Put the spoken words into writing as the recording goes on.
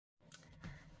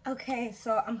Okay,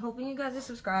 so I'm hoping you guys are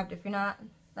subscribed. If you're not,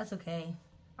 that's okay.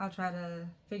 I'll try to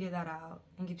figure that out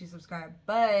and get you subscribed.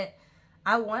 But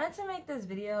I wanted to make this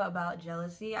video about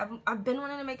jealousy. I've been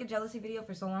wanting to make a jealousy video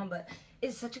for so long, but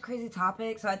it's such a crazy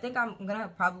topic. So I think I'm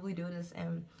gonna probably do this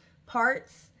in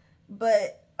parts.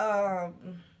 But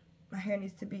my hair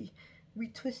needs to be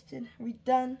retwisted,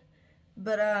 redone.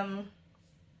 But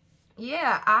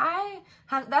yeah,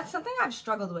 that's something I've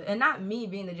struggled with, and not me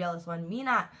being the jealous one, me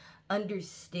not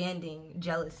understanding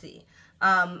jealousy.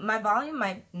 My volume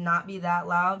might not be that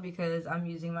loud because I'm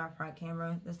using my front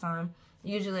camera this time.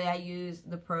 Usually I use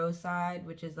the pro side,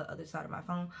 which is the other side of my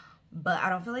phone, but I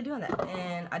don't feel like doing that,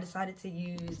 and I decided to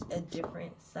use a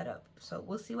different setup. So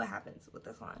we'll see what happens with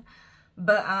this one.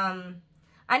 But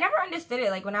I never understood it.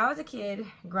 Like when I was a kid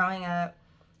growing up,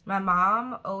 my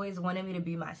mom always wanted me to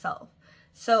be myself.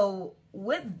 So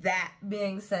with that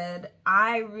being said,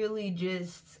 I really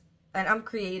just, and I'm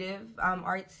creative, I'm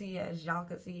artsy, as y'all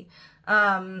can see.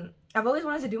 I've always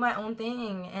wanted to do my own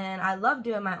thing, and I love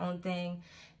doing my own thing.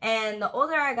 And the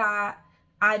older I got,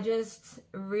 I just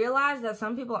realized that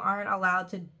some people aren't allowed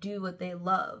to do what they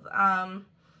love.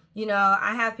 You know,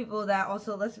 I have people that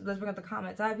also, let's bring up the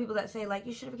comments. I have people that say, like,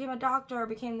 you should have became a doctor or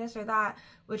became this or that,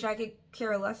 which I could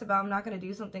care less about. I'm not going to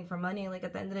do something for money. Like,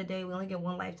 at the end of the day, we only get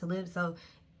one life to live. So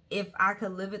if I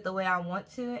could live it the way I want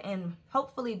to and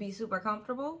hopefully be super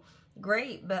comfortable,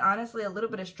 great. But honestly, a little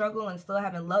bit of struggle and still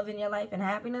having love in your life and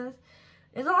happiness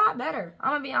is a lot better.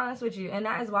 I'm going to be honest with you. And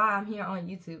that is why I'm here on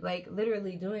YouTube. Like,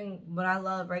 literally doing what I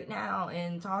love right now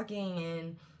and talking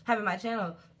and having my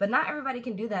channel. But not everybody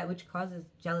can do that, which causes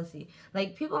jealousy.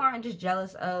 Like, people aren't just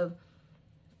jealous of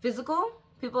physical.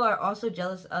 People are also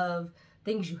jealous of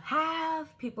things you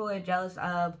have. People are jealous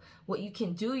of what you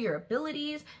can do, your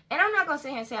abilities. And I'm not going to sit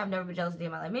here and say I've never been jealous a day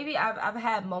in my life. Maybe I've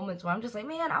had moments where I'm just like,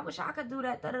 man, I wish I could do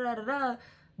that, da-da-da-da-da.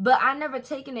 But I never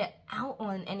taken it out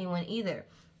on anyone either.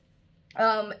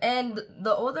 And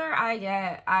the older I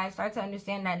get, I start to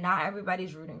understand that not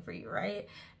everybody's rooting for you, right?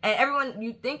 And everyone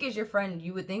you think is your friend,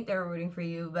 you would think they're rooting for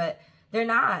you, but they're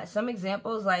not. Some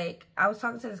examples, like, I was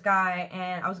talking to this guy,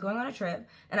 and I was going on a trip,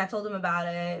 and I told him about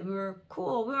it. We were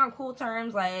cool. We were on cool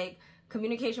terms. Like,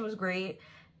 communication was great.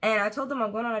 And I told him,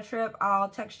 I'm going on a trip. I'll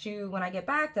text you when I get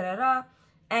back, da-da-da.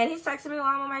 And he's texting me while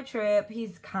I'm on my trip.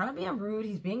 He's kind of being rude.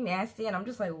 He's being nasty. And I'm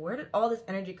just like, where did all this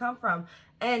energy come from?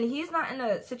 And he's not in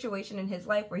a situation in his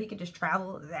life where he could just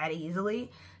travel that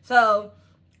easily. So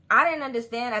I didn't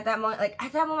understand at that moment. Like,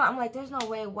 at that moment, I'm like, there's no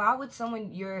way. Why would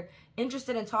someone you're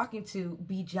interested in talking to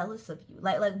be jealous of you?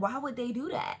 Like why would they do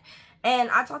that? And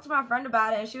I talked to my friend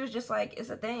about it, and she was just like, it's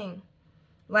a thing.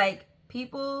 Like,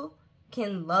 people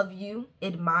can love you,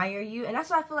 admire you. And that's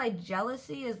why I feel like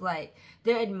jealousy is like,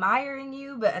 they're admiring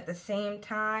you, but at the same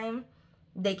time,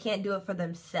 they can't do it for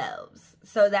themselves.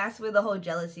 So that's where the whole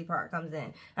jealousy part comes in.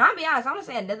 And I'll be honest, I'm going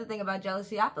to say another thing about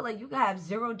jealousy. I feel like you could have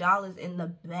 $0 in the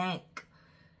bank,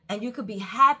 and you could be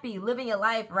happy living your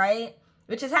life, right?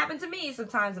 Which has happened to me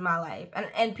sometimes in my life.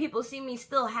 And people see me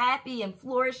still happy and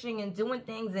flourishing and doing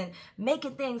things and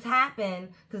making things happen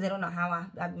because they don't know how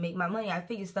I make my money. I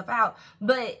figure stuff out.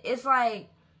 But it's like,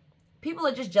 people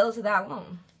are just jealous of that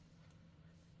alone.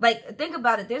 Like, think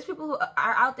about it. There's people who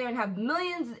are out there and have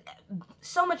millions,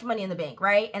 so much money in the bank,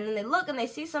 right? And then they look and they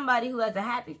see somebody who has a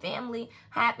happy family,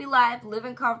 happy life,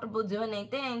 living comfortable, doing their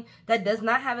thing, that does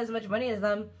not have as much money as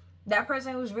them. That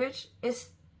person who's rich is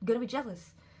going to be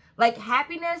jealous. Like,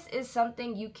 happiness is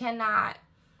something you cannot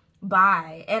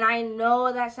buy. And I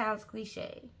know that sounds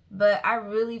cliche, but I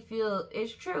really feel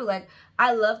it's true. Like,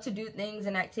 I love to do things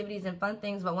and activities and fun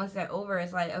things, but once they're over,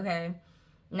 it's like, okay,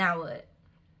 now what?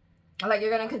 Like,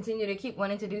 you're going to continue to keep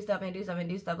wanting to do stuff and do stuff and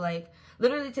do stuff. Like,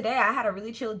 literally today, I had a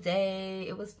really chill day.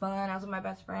 It was fun. I was with my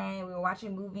best friend. We were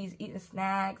watching movies, eating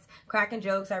snacks, cracking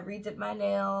jokes. I re-dipped my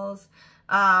nails.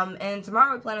 And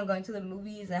tomorrow we plan on going to the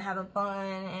movies and having fun.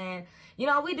 And, you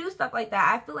know, we do stuff like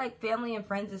that. I feel like family and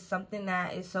friends is something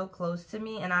that is so close to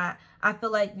me. And I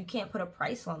feel like you can't put a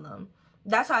price on them.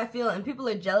 That's how I feel. And people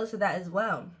are jealous of that as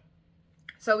well.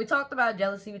 So we talked about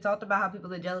jealousy. We talked about how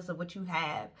people are jealous of what you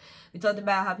have. We talked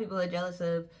about how people are jealous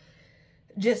of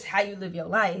just how you live your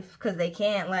life because they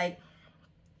can't. Like,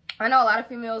 I know a lot of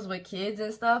females with kids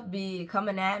and stuff be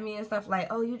coming at me and stuff like,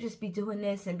 oh, you just be doing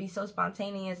this and be so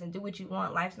spontaneous and do what you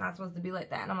want. Life's not supposed to be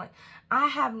like that. And I'm like, I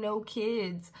have no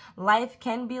kids. Life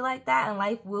can be like that and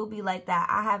life will be like that.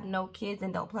 I have no kids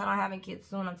and don't plan on having kids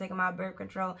soon. I'm taking my birth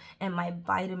control and my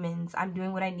vitamins. I'm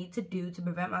doing what I need to do to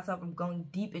prevent myself from going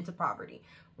deep into poverty.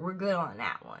 We're good on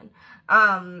that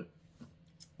one.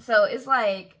 So it's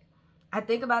like, I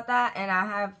think about that and I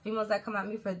have females that come at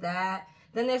me for that.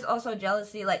 Then there's also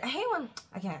jealousy. Like, I hate when,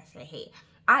 I can't say hate.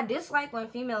 I dislike when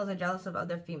females are jealous of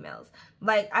other females.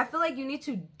 Like, I feel like you need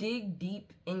to dig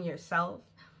deep in yourself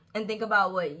and think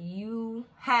about what you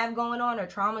have going on or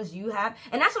traumas you have.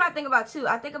 And that's what I think about too.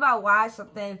 I think about why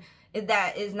something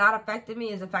that is not affecting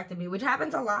me is affecting me, which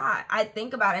happens a lot. I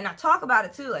think about it and I talk about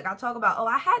it too. Like, I talk about, oh,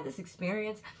 I had this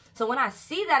experience. So when I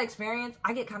see that experience,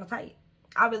 I get kind of tight.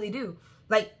 I really do.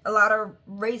 Like, a lot of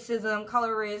racism,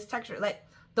 colorist, texture, like,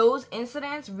 those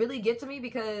incidents really get to me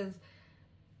because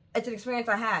it's an experience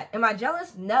I had. Am I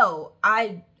jealous? No.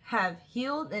 I have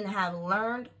healed and have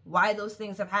learned why those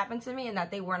things have happened to me and that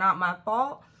they were not my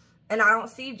fault. And I don't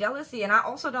see jealousy. And I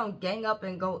also don't gang up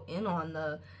and go in on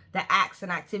the acts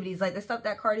and activities. Like, the stuff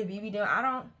that Cardi B be doing,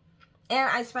 and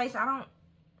Ice Spice, I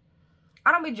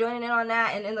don't be joining in on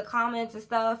that and in the comments and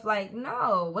stuff. Like,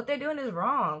 no, what they're doing is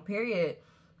wrong, period.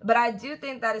 But I do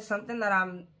think that is something that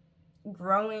I'm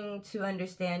growing to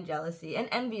understand, jealousy and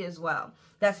envy as well.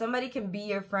 That somebody can be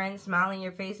your friend, smile in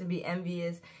your face, and be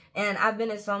envious. And I've been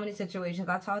in so many situations.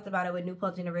 I talked about it with New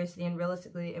Paltz University and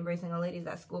Realistically Embracing a Ladies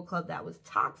at School Club that was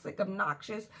toxic,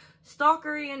 obnoxious,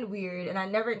 stalkery, and weird. And I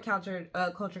never encountered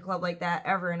a culture club like that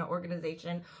ever in an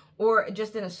organization or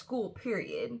just in a school,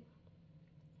 period.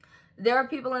 There are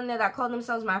people in there that called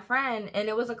themselves my friend, and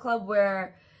it was a club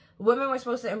where women were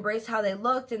supposed to embrace how they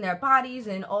looked in their bodies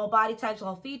and all body types,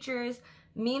 all features.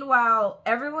 Meanwhile,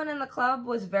 everyone in the club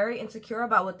was very insecure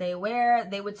about what they wear.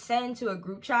 They would send to a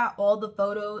group chat all the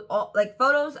photos,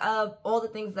 photos of all the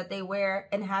things that they wear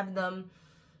and have them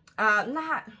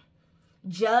not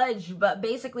judge, but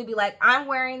basically be like, I'm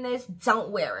wearing this,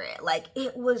 don't wear it. Like,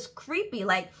 it was creepy.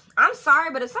 Like, I'm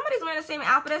sorry, but if somebody's wearing the same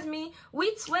outfit as me,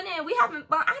 we twinning, we having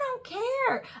fun. I don't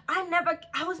care.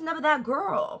 I was never that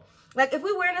girl. Like, if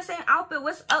we wearing the same outfit,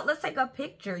 what's up? Let's take a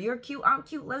picture. You're cute, I'm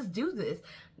cute, let's do this.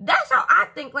 That's how I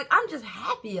think. Like, I'm just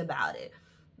happy about it.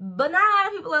 But not a lot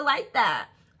of people are like that.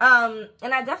 And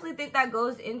I definitely think that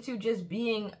goes into just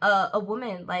being a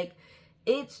woman. Like,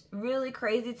 it's really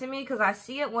crazy to me because I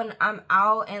see it when I'm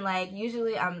out and, like,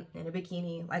 usually I'm in a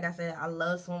bikini. Like I said, I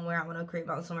love swimwear. I want to create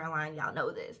my own swimwear line. Y'all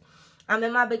know this. I'm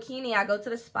in my bikini. I go to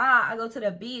the spa. I go to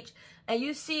the beach. And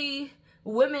you see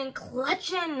women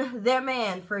clutching their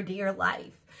man for dear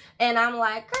life. And I'm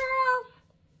like, girl,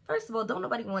 first of all, don't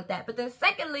nobody want that. But then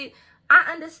secondly,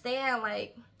 I understand,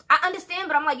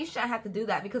 but I'm like, you shouldn't have to do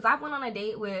that. Because I went on a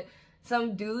date with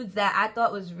some dudes that I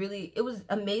thought was it was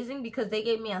amazing because they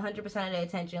gave me 100% of their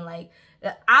attention. Like,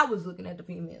 I was looking at the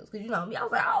females. Because, you know me, I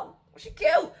was like, oh, she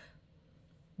cute.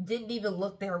 Didn't even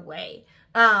look their way.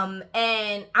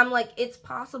 And I'm like, it's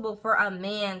possible for a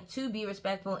man to be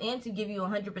respectful and to give you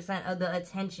 100% of the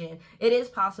attention. It is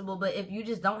possible, but if you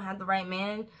just don't have the right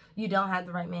man, you don't have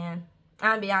the right man.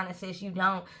 I'll be honest, sis, you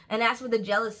don't. And that's where the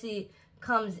jealousy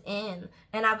comes in.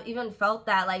 And I've even felt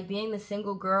that, like, being the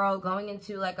single girl, going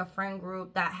into, like, a friend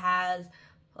group that has,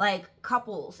 like,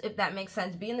 couples, if that makes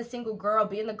sense. Being the single girl,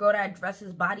 being the girl that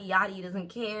dresses body yaddy, doesn't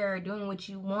care, doing what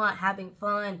you want, having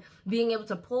fun, being able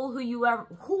to pull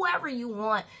whoever you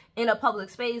want in a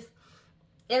public space.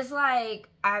 It's like,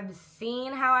 I've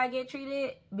seen how I get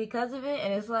treated because of it,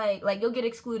 and it's like you'll get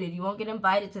excluded. You won't get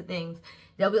invited to things.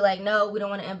 They'll be like, no, we don't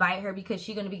want to invite her because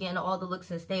she's going to be getting all the looks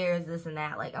and stares, this and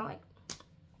that. Like, I'm like,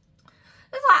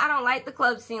 that's why I don't like the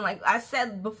club scene. Like I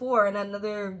said before in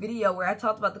another video where I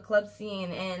talked about the club scene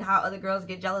and how other girls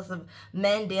get jealous of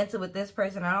men dancing with this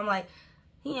person. And I'm like,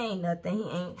 he ain't nothing. He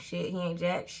ain't shit. He ain't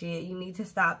jack shit. You need to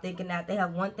stop thinking that. They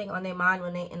have one thing on their mind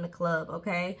when they in the club,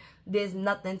 okay? There's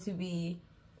nothing to be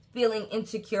feeling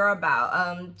insecure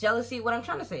about. Jealousy, what I'm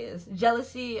trying to say is,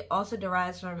 jealousy also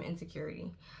derives from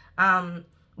insecurity.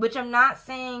 Which I'm not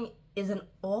saying is an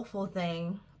awful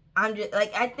thing. I'm just,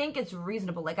 like, I think it's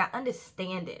reasonable. Like, I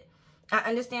understand it. I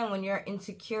understand when you're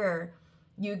insecure,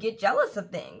 you get jealous of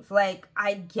things. Like,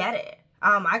 I get it.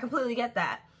 I completely get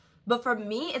that. But for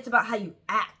me, it's about how you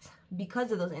act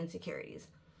because of those insecurities.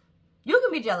 You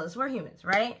can be jealous. We're humans,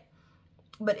 right?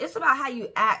 But it's about how you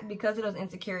act because of those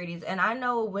insecurities. And I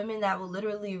know women that will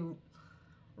literally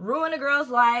ruin a girl's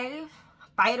life,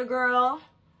 fight a girl,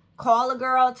 call a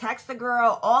girl, text a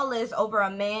girl, all this over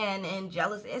a man and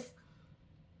jealous.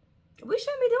 We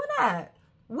shouldn't be doing that.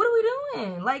 What are we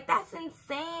doing? Like, that's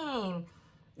insane.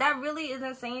 That really is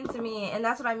insane to me. And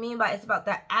that's what I mean by it's about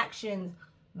the actions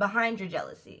behind your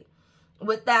jealousy.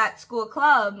 With that school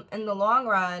club, in the long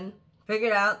run,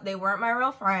 figured out they weren't my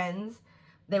real friends.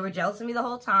 They were jealous of me the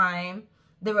whole time.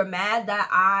 They were mad that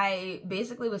I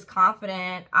basically was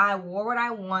confident. I wore what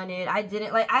I wanted. I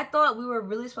didn't, like, I thought we were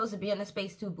really supposed to be in a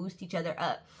space to boost each other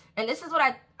up. And this is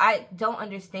what I don't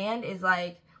understand is,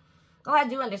 like, well, I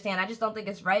do understand. I just don't think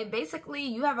it's right. Basically,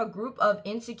 you have a group of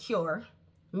insecure,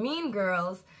 mean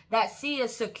girls that see a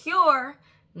secure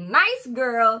nice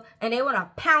girl, and they want to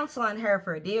pounce on her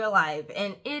for dear life.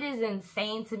 And it is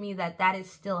insane to me that that is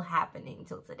still happening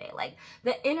till today. Like,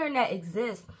 the internet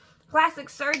exists, plastic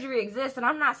surgery exists, and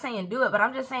I'm not saying do it, but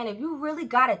I'm just saying if you really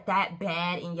got it that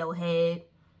bad in your head,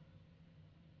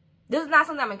 this is not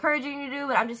something I'm encouraging you to do,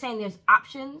 but I'm just saying there's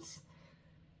options.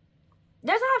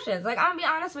 There's options. Like, I'm gonna be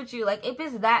honest with you. Like, if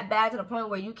it's that bad to the point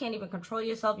where you can't even control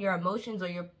yourself, your emotions, or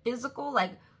your physical,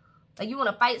 like you want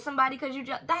to fight somebody because you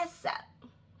just, that's sad.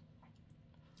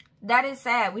 That is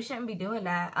sad. We shouldn't be doing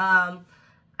that.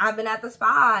 I've been at the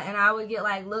spa, and I would get,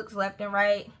 like, looks left and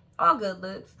right. All good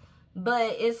looks.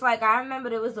 But it's like, I remember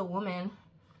there was a woman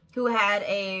who had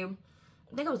I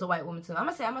think it was a white woman too. I'm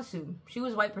gonna assume. She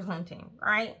was white presenting,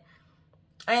 right?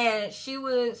 And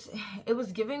it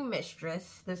was giving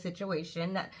mistress, the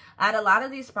situation. That at a lot of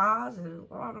these spas,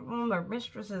 a lot of them are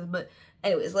mistresses. But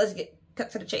anyways, let's cut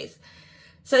to the chase.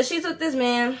 So she's with this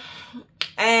man,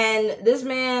 and this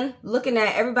man looking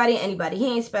at everybody and anybody. He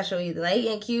ain't special either. Like, he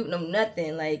ain't cute, no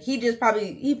nothing. Like, he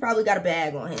probably got a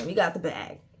bag on him. He got the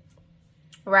bag,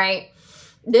 right?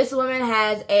 This woman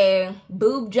has a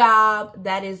boob job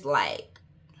that is like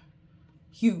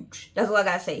huge. That's all I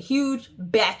gotta say. Huge,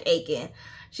 back aching.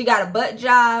 She got a butt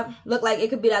job. Look like it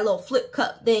could be that little flip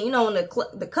cup thing. You know, when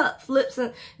the cup flips.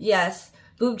 And yes,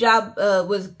 boob job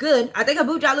was good. I think her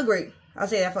boob job looked great. I'll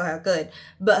say that for her. Good.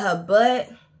 But her butt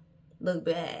looked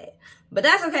bad. But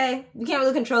that's okay. You can't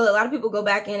really control it. A lot of people go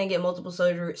back in and get multiple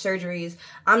surgeries.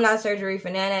 I'm not a surgery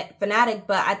fanatic, but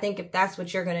I think if that's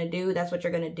what you're going to do, that's what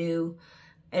you're going to do.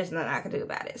 There's nothing I can do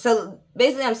about it. So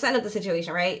basically, I'm setting up the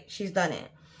situation, right? She's done it.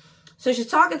 So she's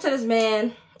talking to this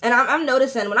man, and I'm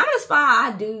noticing when I'm in a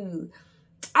spa, I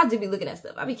do be looking at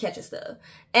stuff. I be catching stuff.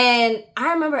 And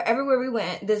I remember everywhere we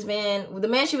went, the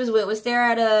man she was with would stare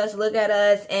at us, look at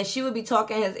us, and she would be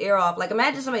talking his ear off. Like,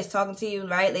 imagine somebody's talking to you,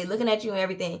 right? They looking at you and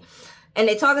everything. And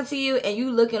they talking to you, and you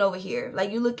looking over here.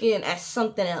 Like, you looking at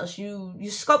something else. You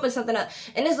scoping something up.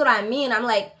 And this is what I mean. I'm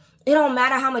like, it don't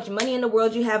matter how much money in the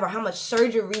world you have or how much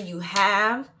surgery you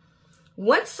have.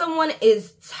 Once someone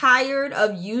is tired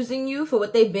of using you for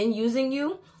what they've been using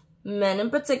you, men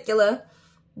in particular,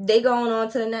 they going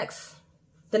on to the next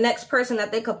person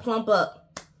that they could plump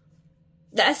up.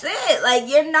 That's it. Like,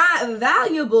 you're not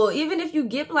valuable. Even if you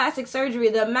get plastic surgery,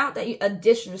 the amount of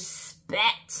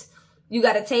disrespect you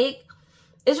got to take,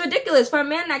 it's ridiculous. For a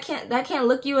man that can't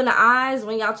look you in the eyes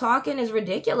when y'all talking is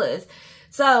ridiculous.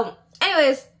 So,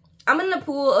 anyways, I'm in the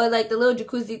pool, or like the little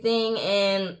jacuzzi thing,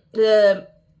 and the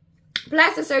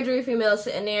plastic surgery female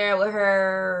sitting there with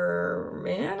her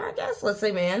man, I guess. Let's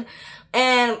say man.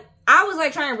 And I was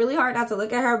like trying really hard not to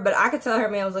look at her, but I could tell her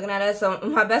man was looking at us. So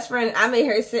my best friend, I made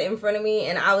her sit in front of me,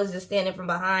 and I was just standing from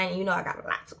behind. You know, I got a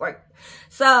lot to work.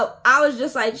 So I was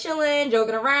just like chilling,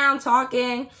 joking around,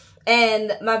 talking.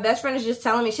 And my best friend is just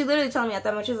telling me, she literally telling me at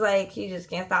that much, she's like, he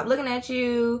just can't stop looking at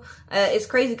you. It's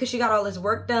crazy because she got all this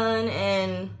work done,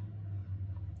 and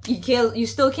you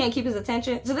still can't keep his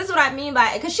attention. So this is what I mean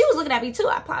by, because she was looking at me too.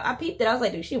 I peeped it. I was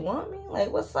like, dude, she want me?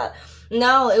 Like, what's up?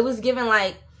 No, it was given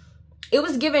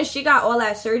she got all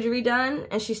that surgery done,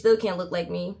 and she still can't look like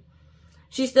me.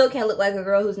 She still can't look like a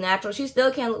girl who's natural. She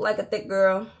still can't look like a thick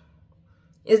girl.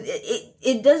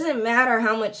 It doesn't matter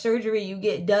how much surgery you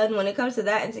get done when it comes to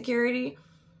that insecurity.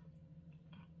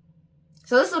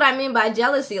 So this is what I mean by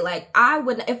jealousy. Like,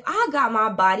 if I got my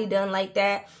body done like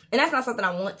that, and that's not something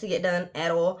I want to get done at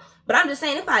all, but I'm just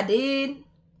saying, if I did,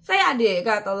 say I did,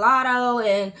 got the lotto,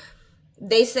 and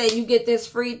they said you get this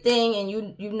free thing, and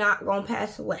you not gonna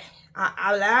pass away. All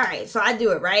right, so I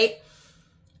do it, right?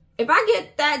 If I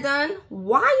get that done,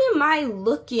 why am I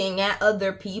looking at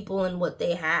other people and what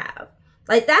they have?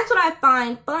 Like, that's what I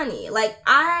find funny. Like,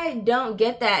 I don't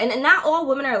get that. And not all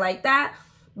women are like that,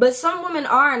 but some women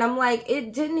are. And I'm like,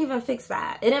 it didn't even fix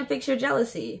that. It didn't fix your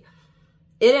jealousy.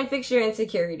 It didn't fix your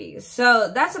insecurities.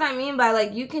 So that's what I mean by,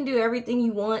 like, you can do everything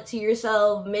you want to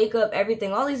yourself, makeup,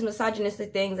 everything, all these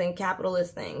misogynistic things and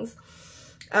capitalist things.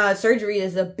 Surgery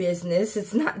is a business.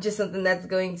 It's not just something that's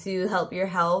going to help your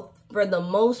health for the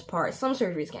most part. Some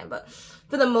surgeries can, but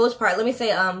for the most part, let me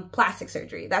say plastic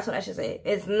surgery. That's what I should say.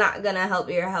 It's not going to help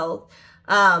your health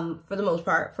for the most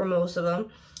part, for most of them.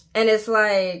 And it's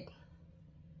like,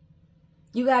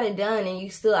 you got it done and you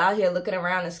still out here looking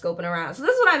around and scoping around. So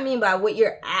this is what I mean by what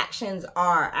your actions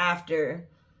are after.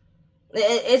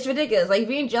 It's ridiculous. Like,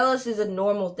 being jealous is a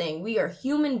normal thing. We are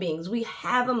human beings. We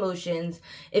have emotions.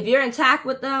 If you're intact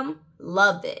with them,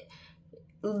 loved it.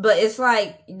 But it's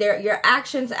like your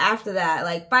actions after that,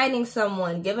 like fighting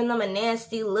someone, giving them a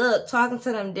nasty look, talking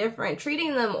to them different,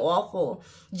 treating them awful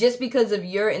just because of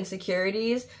your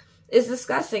insecurities is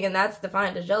disgusting, and that's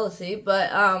defined as jealousy.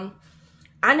 But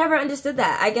I never understood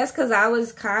that. I guess because I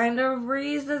was kind of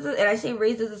raised as and I say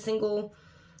raised as a single,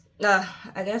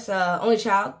 I guess, only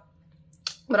child.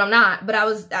 But I'm not. But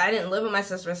I didn't live with my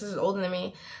sister. My sister's older than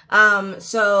me.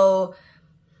 So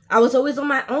I was always on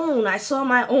my own. I saw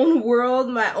my own world,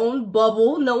 my own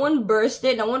bubble. No one burst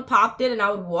it. No one popped it. And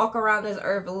I would walk around this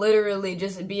earth literally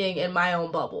just being in my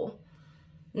own bubble.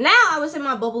 Now I would say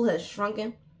my bubble has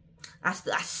shrunken. I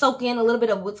soak in a little bit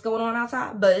of what's going on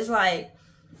outside. But it's like,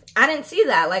 I didn't see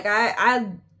that. Like,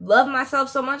 I love myself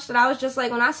so much that I was just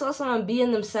like, when I saw someone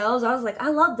being themselves, I was like, I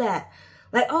love that.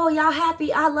 Like, oh, y'all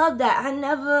happy? I love that. I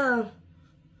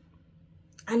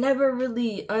never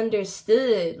really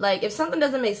understood. Like, if something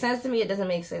doesn't make sense to me, it doesn't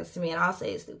make sense to me, and I'll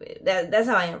say it's stupid. That's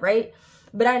how I am, right?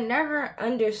 But I never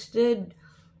understood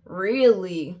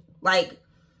really, like,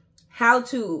 how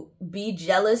to be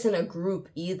jealous in a group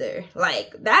either.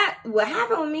 Like, that, what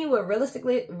happened with me with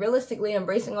realistically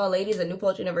embracing all ladies at New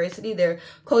Culture University, their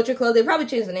culture club, they probably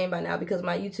changed the name by now because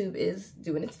my YouTube is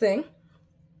doing its thing.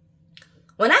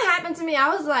 When that happened to me, I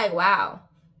was like, wow,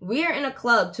 we are in a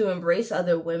club to embrace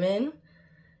other women,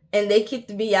 and they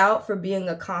kicked me out for being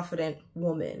a confident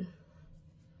woman.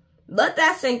 Let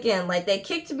that sink in. Like, they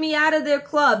kicked me out of their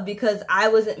club because I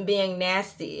wasn't being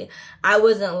nasty. I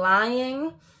wasn't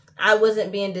lying. I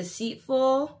wasn't being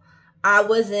deceitful. I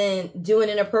wasn't doing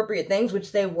inappropriate things,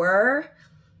 which they were.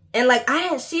 And, like, I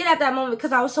didn't see it at that moment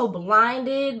because I was so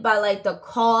blinded by, like, the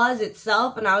cause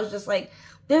itself. And I was just like,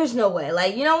 there's no way.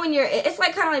 Like, you know, when you're, it's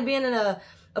like kind of like being in a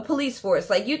police force.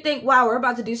 Like, you think, wow, we're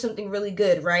about to do something really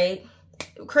good, right?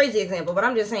 Crazy example, but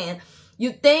I'm just saying.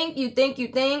 You think,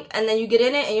 and then you get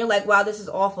in it and you're like, wow, this is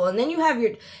awful. And then you have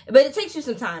your, but it takes you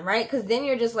some time, right? Because then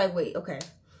you're just like, wait, okay.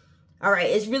 All right,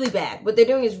 it's really bad. What they're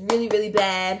doing is really, really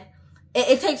bad.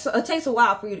 It takes a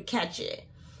while for you to catch it.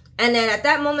 And then at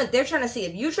that moment, they're trying to see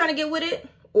if you're trying to get with it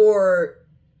or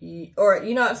you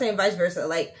know what I'm saying, vice versa.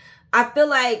 Like, I feel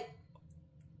like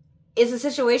it's a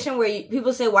situation where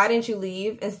people say, why didn't you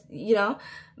leave? And, you know,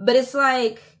 but it's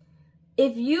like,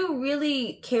 if you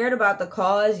really cared about the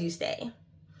cause, you stay.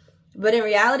 But in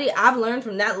reality, I've learned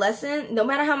from that lesson, no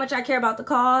matter how much I care about the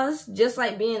cause, just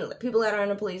like being people that are in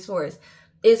the police force,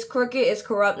 it's crooked, it's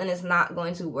corrupt, and it's not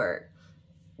going to work.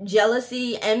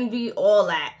 Jealousy, envy, all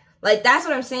that. Like, that's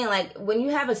what I'm saying. Like, when you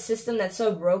have a system that's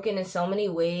so broken in so many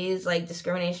ways, like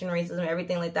discrimination, racism,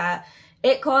 everything like that,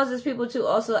 it causes people to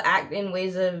also act in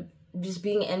ways of just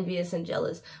being envious and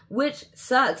jealous, which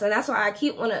sucks. And that's why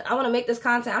I want to make this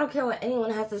content. I don't care what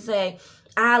anyone has to say.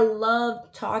 I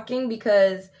love talking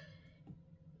because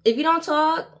if you don't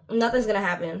talk, nothing's going to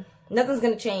happen. Nothing's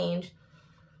going to change.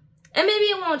 And maybe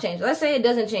it won't change. Let's say it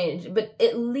doesn't change, but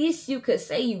at least you could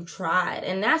say you tried.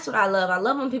 And that's what I love. I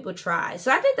love when people try.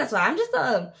 So I think that's why I'm just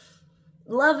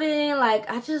loving, like,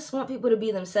 I just want people to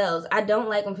be themselves. I don't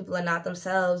like when people are not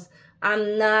themselves.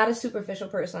 I'm not a superficial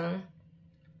person.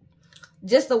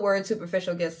 Just the word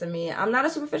superficial gets to me. I'm not a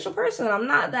superficial person. I'm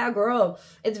not that girl.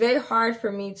 It's very hard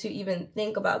for me to even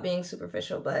think about being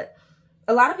superficial, but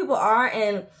a lot of people are,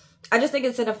 and I just think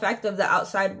it's an effect of the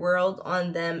outside world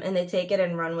on them, and they take it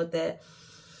and run with it.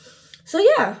 So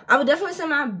yeah, I would definitely say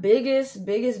my biggest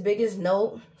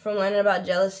note from learning about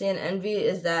jealousy and envy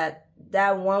is that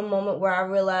one moment where I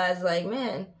realized, like,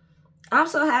 man, I'm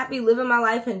so happy living my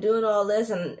life and doing all this,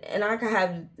 and I could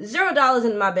have $0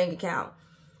 in my bank account.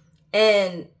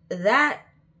 And that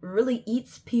really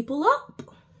eats people up.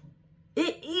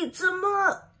 It eats them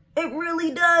up. It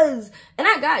really does. And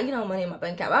I got, you know, money in my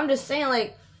bank account. I'm just saying,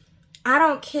 like, I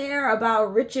don't care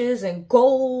about riches and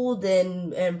gold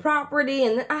and property.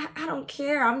 And I don't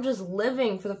care. I'm just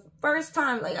living for the first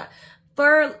time, like,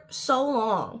 for so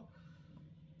long.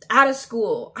 Out of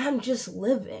school, I'm just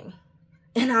living.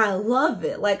 And I love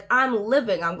it. Like, I'm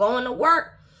living. I'm going to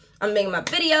work. I'm making my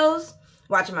videos,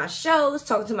 watching my shows,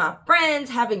 talking to my friends,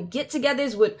 having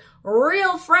get-togethers with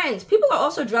real friends. People are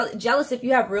also jealous if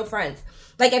you have real friends.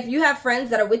 Like, if you have friends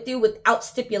that are with you without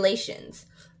stipulations.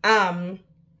 I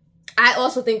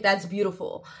also think that's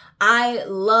beautiful. I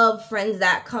love friends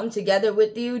that come together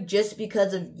with you just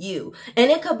because of you.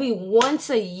 And it could be once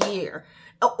a year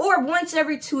or once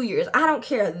every 2 years. I don't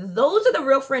care. Those are the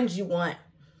real friends you want.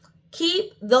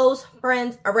 Keep those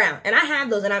friends around. And I have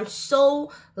those, and I'm so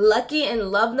lucky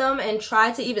and love them and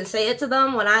try to even say it to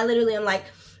them when I literally am like,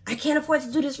 I can't afford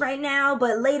to do this right now,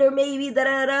 but later maybe,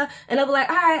 da-da-da. And they'll be like,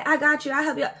 all right, I got you. I'll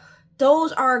help you out.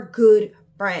 Those are good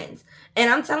friends. And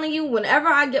I'm telling you, whenever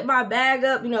I get my bag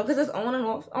up, you know, because it's on and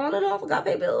off. I gotta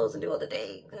pay bills and do all the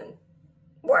day and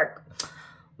work.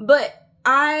 But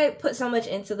I put so much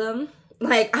into them.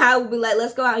 Like, I would be like,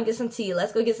 let's go out and get some tea.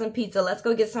 Let's go get some pizza. Let's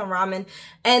go get some ramen.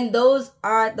 And those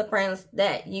are the friends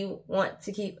that you want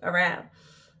to keep around.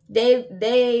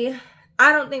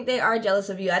 I don't think they are jealous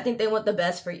of you. I think they want the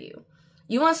best for you.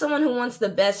 You want someone who wants the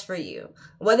best for you.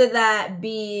 Whether that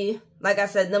be, like I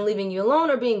said, them leaving you alone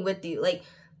or being with you. Like,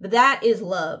 that is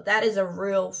love. That is a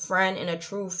real friend and a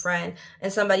true friend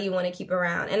and somebody you want to keep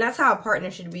around. And that's how a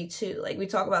partner should be too. Like, we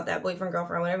talk about that boyfriend,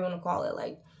 girlfriend, whatever you want to call it.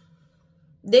 Like,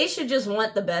 they should just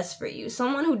want the best for you.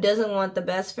 Someone who doesn't want the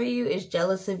best for you is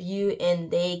jealous of you and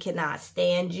they cannot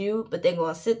stand you, but they're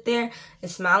going to sit there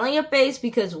and smile on your face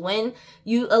because when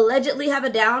you allegedly have a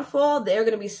downfall, they're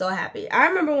going to be so happy. I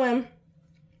remember when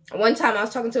one time I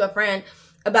was talking to a friend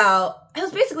about, it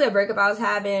was basically a breakup I was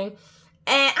having.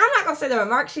 And I'm not going to say the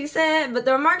remarks she said, but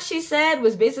the remarks she said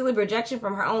was basically projection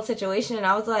from her own situation. And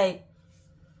I was like,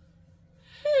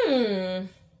 the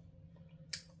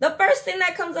first thing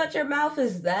that comes out your mouth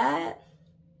is that?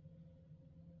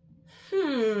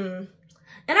 And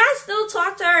I still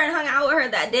talked to her and hung out with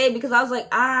her that day because I was like,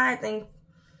 I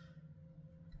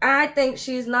think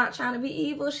she's not trying to be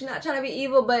evil. She's not trying to be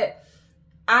evil, but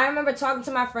I remember talking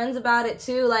to my friends about it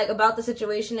too, like about the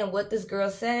situation and what this girl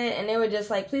said, and they were just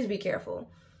like, please be careful.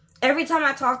 Every time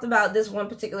I talked about this one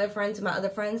particular friend to my other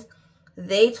friends,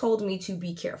 they told me to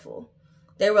be careful.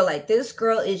 They were like, this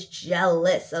girl is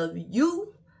jealous of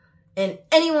you and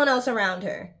anyone else around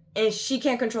her, and she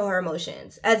can't control her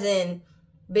emotions, as in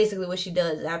basically what she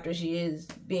does after she is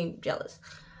being jealous.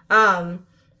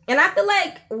 And I feel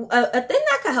like a thing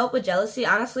that could help with jealousy,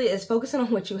 honestly, is focusing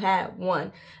on what you have,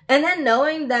 one. And then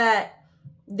knowing that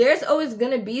there's always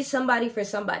going to be somebody for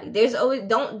somebody. There's always,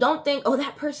 don't think, oh,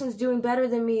 that person's doing better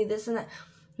than me, this and that.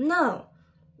 No.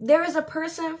 There is a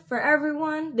person for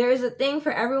everyone. There is a thing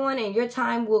for everyone, and your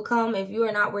time will come if you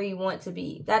are not where you want to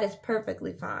be. That is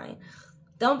perfectly fine.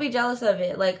 Don't be jealous of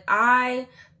it. Like, I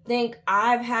think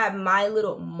I've had my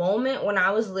little moment when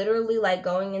I was literally, like,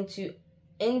 going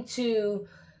into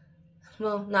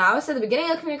well, no, I was at the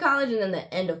beginning of community college and then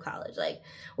the end of college, like,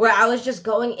 where I was just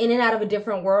going in and out of a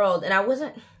different world, and I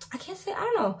can't say, I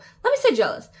don't know, let me say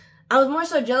jealous. I was more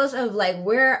so jealous of, like,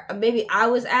 where maybe I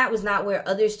was at was not where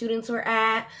other students were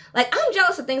at. Like, I'm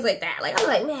jealous of things like that. Like, I'm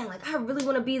like, man, like, I really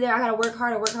want to be there. I gotta work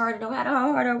harder, no matter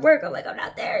how hard I work. I'm like, I'm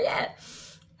not there yet.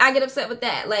 I get upset with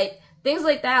that. Like, things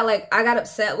like that, like, I got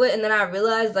upset with, and then I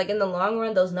realized, like, in the long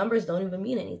run, those numbers don't even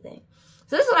mean anything.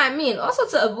 So this is what I mean. Also,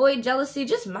 to avoid jealousy,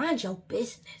 just mind your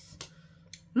business.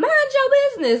 Mind your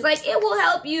business. Like, it will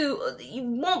help you. You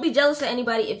won't be jealous of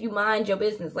anybody if you mind your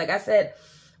business. Like I said,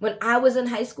 when I was in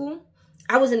high school,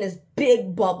 I was in this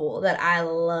big bubble that I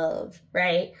loved,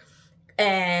 right?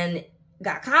 And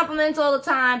got compliments all the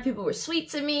time. People were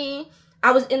sweet to me.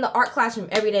 I was in the art classroom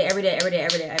every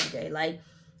day. Like,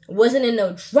 wasn't in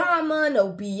no drama,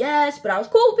 no BS, but I was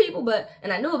cool with people,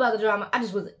 and I knew about the drama. I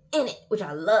just wasn't in it, which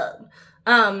I loved.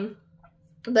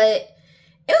 But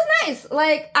it was nice.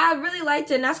 Like, I really liked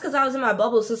it, and that's because I was in my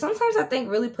bubble. So sometimes I think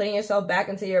really putting yourself back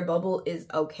into your bubble is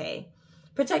okay.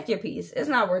 Protect your peace. It's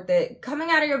not worth it. Coming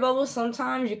out of your bubble,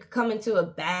 sometimes you could come into a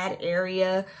bad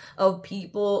area of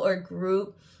people or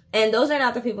group, and those are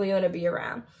not the people you want to be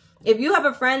around. If you have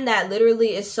a friend that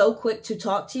literally is so quick to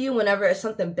talk to you whenever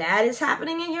something bad is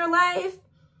happening in your life,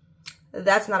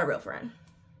 that's not a real friend.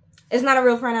 It's not a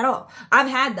real friend at all. I've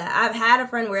had that. I've had a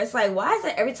friend where it's like, why is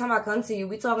it every time I come to you,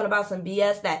 we talking about some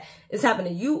BS that is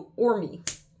happening to you or me?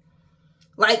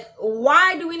 Like,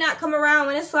 why do we not come around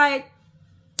when it's like,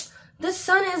 the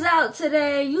sun is out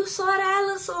today. You saw that? It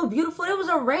looked so beautiful. There was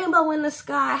a rainbow in the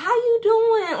sky. How you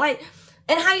doing? Like,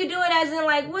 and how you doing as in,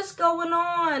 like, what's going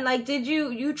on? Like, did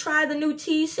you try the new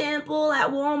tea sample at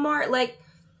Walmart? Like,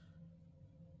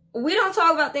 we don't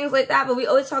talk about things like that, but we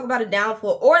always talk about a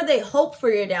downfall, or they hope for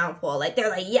your downfall. Like, they're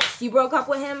like, yes, you broke up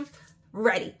with him.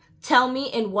 Ready. Tell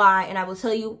me and why, and I will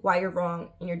tell you why you're wrong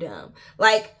and you're dumb.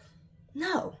 Like,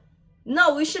 no,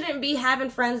 we shouldn't be having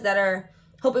friends that are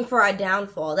hoping for our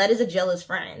downfall. That is a jealous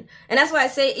friend. And that's why I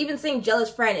say, even saying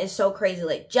jealous friend is so crazy.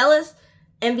 Like, jealous,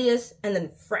 envious, and then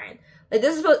friend. Like,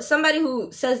 this is somebody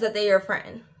who says that they're your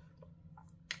friend.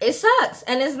 It sucks,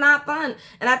 and it's not fun.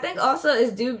 And I think also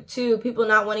it's due to people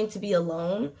not wanting to be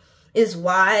alone is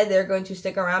why they're going to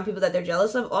stick around people that they're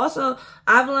jealous of. Also,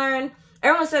 I've learned,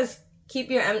 everyone says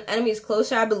keep your enemies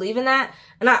closer. I believe in that.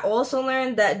 And I also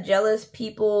learned that jealous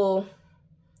people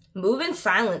move in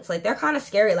silence. Like, they're kind of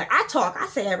scary. Like, I talk, I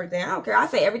say everything. I don't care. I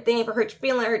say everything. If it hurts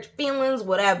your feelings,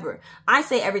 whatever. I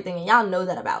say everything, and y'all know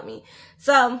that about me.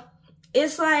 So,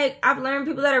 it's like, I've learned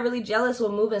people that are really jealous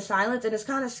will move in silence, and it's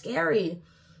kind of scary.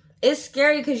 It's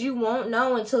scary because you won't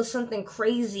know until something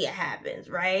crazy happens,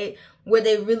 right? Where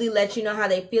they really let you know how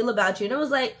they feel about you. And it was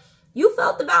like, you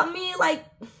felt about me like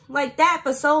that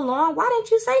for so long. Why didn't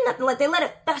you say nothing? Like, they let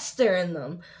it fester in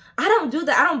them. I don't do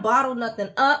that. I don't bottle nothing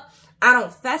up. I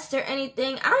don't fester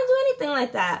anything. I don't do anything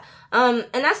like that. And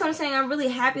that's what I'm saying. I'm really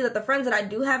happy that the friends that I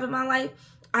do have in my life,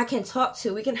 I can talk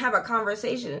to. We can have a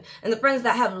conversation. And the friends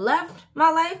that have left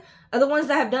my life are the ones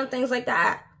that have done things like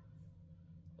that.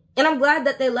 And I'm glad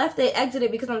that they left, they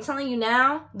exited, because I'm telling you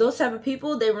now, those type of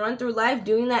people, they run through life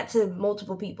doing that to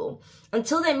multiple people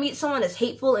until they meet someone as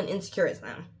hateful and insecure as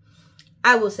them.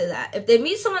 I will say that. If they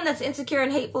meet someone that's insecure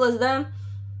and hateful as them,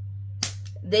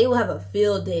 they will have a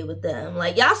field day with them.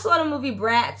 Like, y'all saw the movie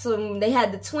Bratz when they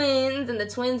had the twins, and the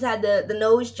twins had the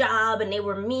nose job, and they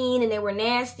were mean and they were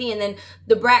nasty, and then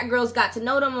the brat girls got to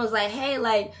know them and was like, hey,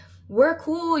 like, we're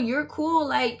cool, you're cool,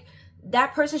 like,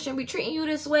 that person shouldn't be treating you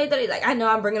this way. That like, I know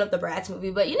I'm bringing up the Bratz movie,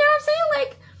 but you know what I'm saying?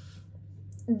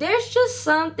 Like, there's just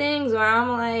some things where I'm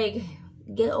like,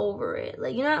 get over it.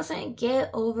 Like, you know what I'm saying?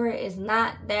 Get over it. It's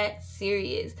not that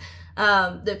serious.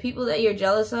 The people that you're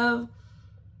jealous of,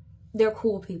 they're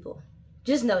cool people.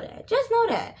 Just know that. Just know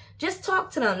that. Just talk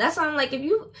to them. That's why I'm like, if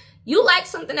you like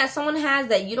something that someone has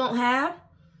that you don't have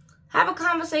a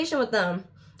conversation with them.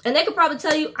 And they could probably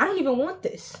tell you, I don't even want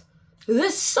this.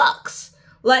 This sucks.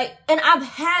 Like, and I've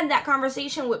had that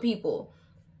conversation with people.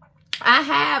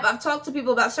 I've talked to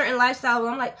people about certain lifestyles.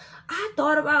 I'm like, I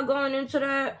thought about going into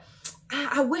that.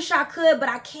 I wish I could, but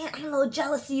I can't. I'm a little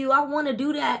jealous of you. I want to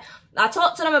do that. I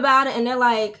talked to them about it, and they're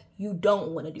like, you don't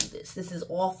want to do this. This is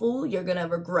awful. You're going to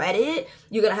regret it.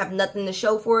 You're going to have nothing to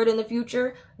show for it in the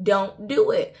future. Don't do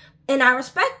it. And I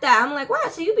respect that. I'm like, wow,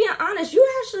 so you being honest. You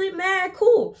actually mad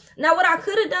cool. Now, what I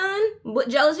could have done, what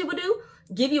jealousy would do,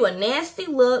 give you a nasty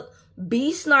look,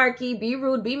 be snarky, be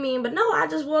rude, be mean. But no, I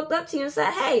just walked up to you and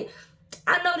said, hey,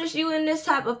 I noticed you in this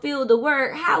type of field of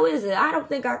work. How is it? I don't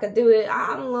think I could do it.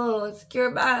 I'm a little insecure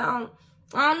about it.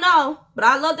 I don't know. But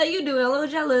I love that you do it. A little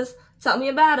jealous. Tell me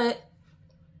about it.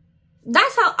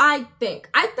 That's how I think.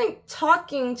 I think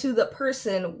talking to the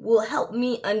person will help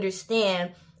me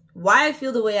understand why I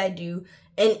feel the way I do,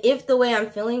 and if the way I'm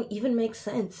feeling even makes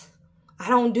sense. I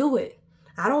don't do it.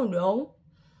 I don't know.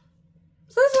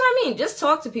 So that's what I mean. Just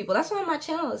talk to people. That's why my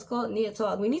channel is called Nia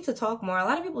Talk. We need to talk more. A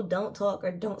lot of people don't talk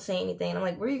or don't say anything. And I'm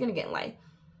like, where are you going to get in life?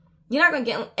 You're not going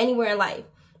to get anywhere in life.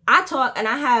 I talk and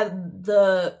I have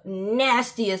the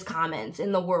nastiest comments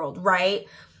in the world, right?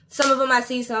 Some of them I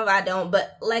see, some of them I don't.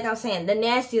 But like I'm saying, the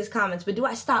nastiest comments. But do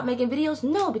I stop making videos?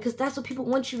 No, because that's what people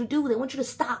want you to do. They want you to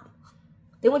stop.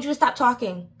 They want you to stop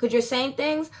talking. Because you're saying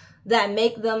things that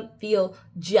make them feel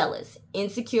jealous,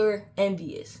 insecure,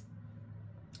 envious.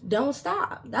 Don't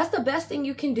stop. That's the best thing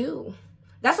you can do.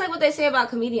 That's like what they say about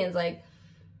comedians. Like,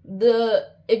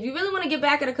 if you really want to get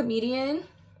back at a comedian,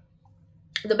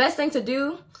 the best thing to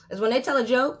do is when they tell a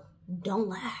joke, don't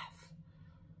laugh.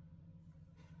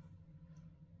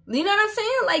 You know what I'm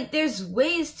saying? Like, there's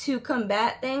ways to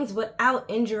combat things without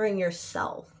injuring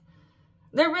yourself.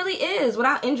 There really is,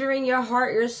 without injuring your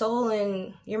heart, your soul,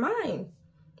 and your mind.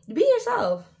 Be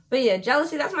yourself. But yeah,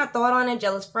 jealousy, that's my thought on it.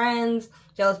 Jealous friends,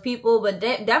 jealous people, but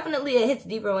definitely it hits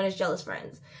deeper when it's jealous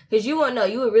friends. Because you won't know.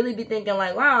 You would really be thinking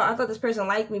like, wow, I thought this person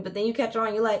liked me, but then you catch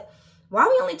on, you're like, why are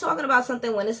we only talking about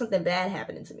something when there's something bad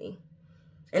happening to me?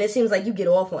 And it seems like you get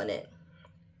off on it.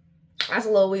 That's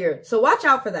a little weird. So watch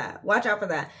out for that. Watch out for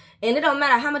that. And it don't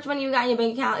matter how much money you got in your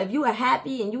bank account. If you are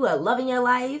happy and you are loving your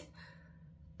life,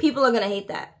 people are going to hate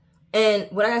that. And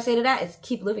what I got to say to that is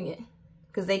keep living it.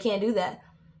 Because they can't do that.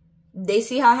 They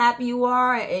see how happy you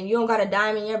are and you don't got a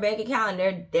dime in your bank account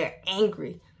and they're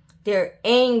angry. They're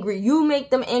angry. You make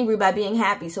them angry by being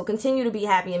happy. So continue to be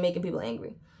happy and making people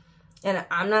angry. And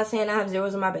I'm not saying I have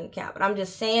zeros in my bank account, but I'm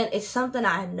just saying it's something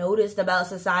I noticed about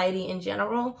society in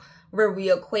general, where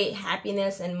we equate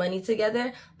happiness and money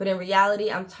together. But in reality,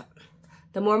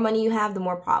 the more money you have, the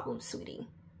more problems, sweetie.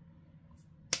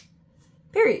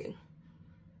 Period.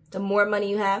 The more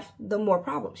money you have, the more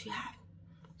problems you have.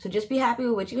 So just be happy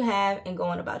with what you have and go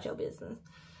on about your business.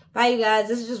 Bye, you guys.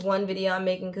 This is just one video I'm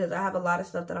making because I have a lot of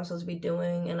stuff that I'm supposed to be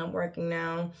doing and I'm working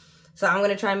now. So I'm going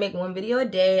to try and make one video a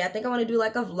day. I think I want to do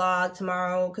like a vlog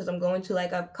tomorrow because I'm going to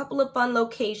like a couple of fun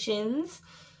locations.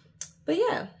 But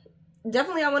yeah,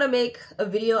 definitely I want to make a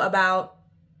video about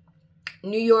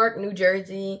New York, New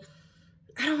Jersey.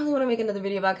 I don't really want to make another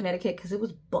video about Connecticut because it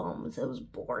was bums. It was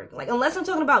boring. Like, unless I'm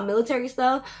talking about military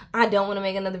stuff, I don't want to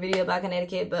make another video about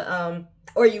Connecticut, but,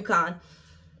 or Yukon.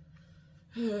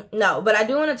 No, but I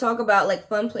do want to talk about, like,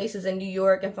 fun places in New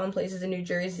York and fun places in New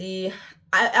Jersey.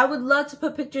 I would love to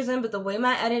put pictures in, but the way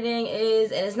my editing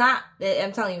is, and it's not,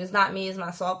 I'm telling you, it's not me, it's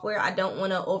my software. I don't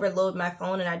want to overload my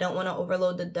phone, and I don't want to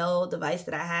overload the Dell device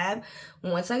that I have.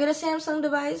 Once I get a Samsung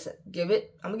device, I'm going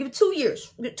to give it 2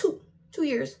 years. 2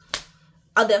 years.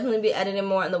 I'll definitely be editing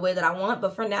more in the way that I want.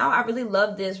 But for now, I really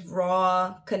love this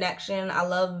raw connection. I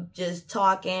love just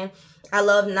talking. I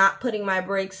love not putting my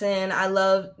breaks in. I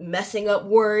love messing up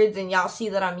words, and y'all see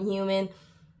that I'm human.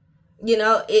 You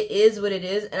know, it is what it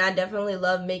is, and I definitely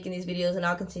love making these videos, and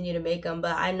I'll continue to make them.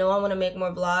 But I know I want to make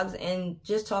more vlogs and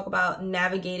just talk about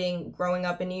navigating growing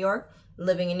up in New York,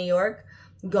 living in New York,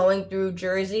 going through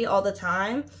Jersey all the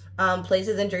time,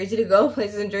 places in Jersey to go,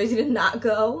 places in Jersey to not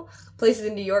go, places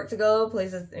in New York to go,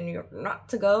 places in New York not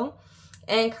to go,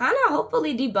 and kind of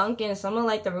hopefully debunking some of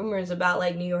like the rumors about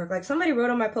like New York. Like somebody wrote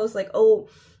on my post like, oh,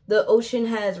 the ocean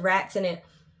has rats in it.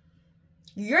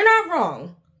 You're not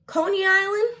wrong. Coney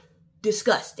Island,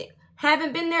 disgusting.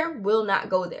 Haven't been there, will not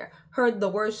go there. Heard the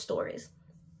worst stories.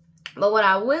 But what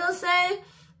I will say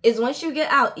is once you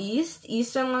get out east,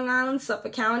 eastern Long Island,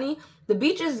 Suffolk County, the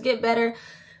beaches get better.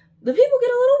 The people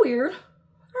get a little weird.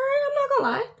 Alright, I'm not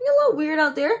gonna lie. They get a little weird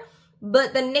out there.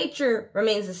 But the nature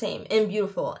remains the same and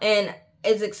beautiful. And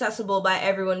it's accessible by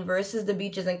everyone versus the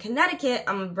beaches in Connecticut.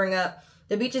 I'm gonna bring up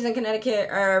the beaches in Connecticut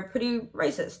are pretty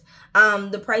racist.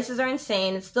 The prices are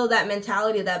insane. It's still that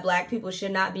mentality that black people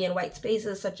should not be in white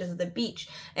spaces such as the beach.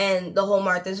 And the whole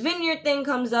Martha's Vineyard thing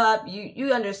comes up.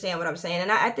 You understand what I'm saying.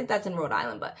 And I think that's in Rhode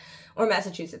Island, or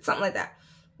Massachusetts, something like that.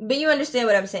 But you understand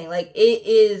what I'm saying. Like, it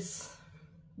is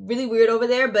really weird over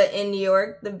there. But in New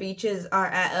York, the beaches are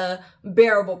at a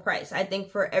bearable price, I think,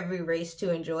 for every race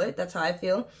to enjoy. That's how I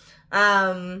feel.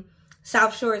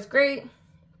 South Shore is great.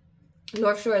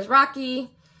 North Shore is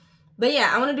rocky. But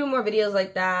yeah, I want to do more videos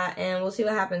like that, and we'll see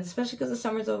what happens, especially because the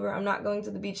summer's over. I'm not going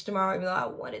to the beach tomorrow, even though I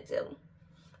wanted to.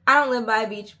 I don't live by a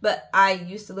beach, but I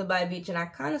used to live by a beach, and I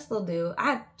kind of still do.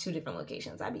 I have 2 different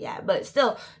locations I'd be at, but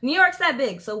still, New York's that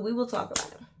big, so we will talk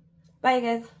about it. Bye, you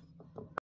guys.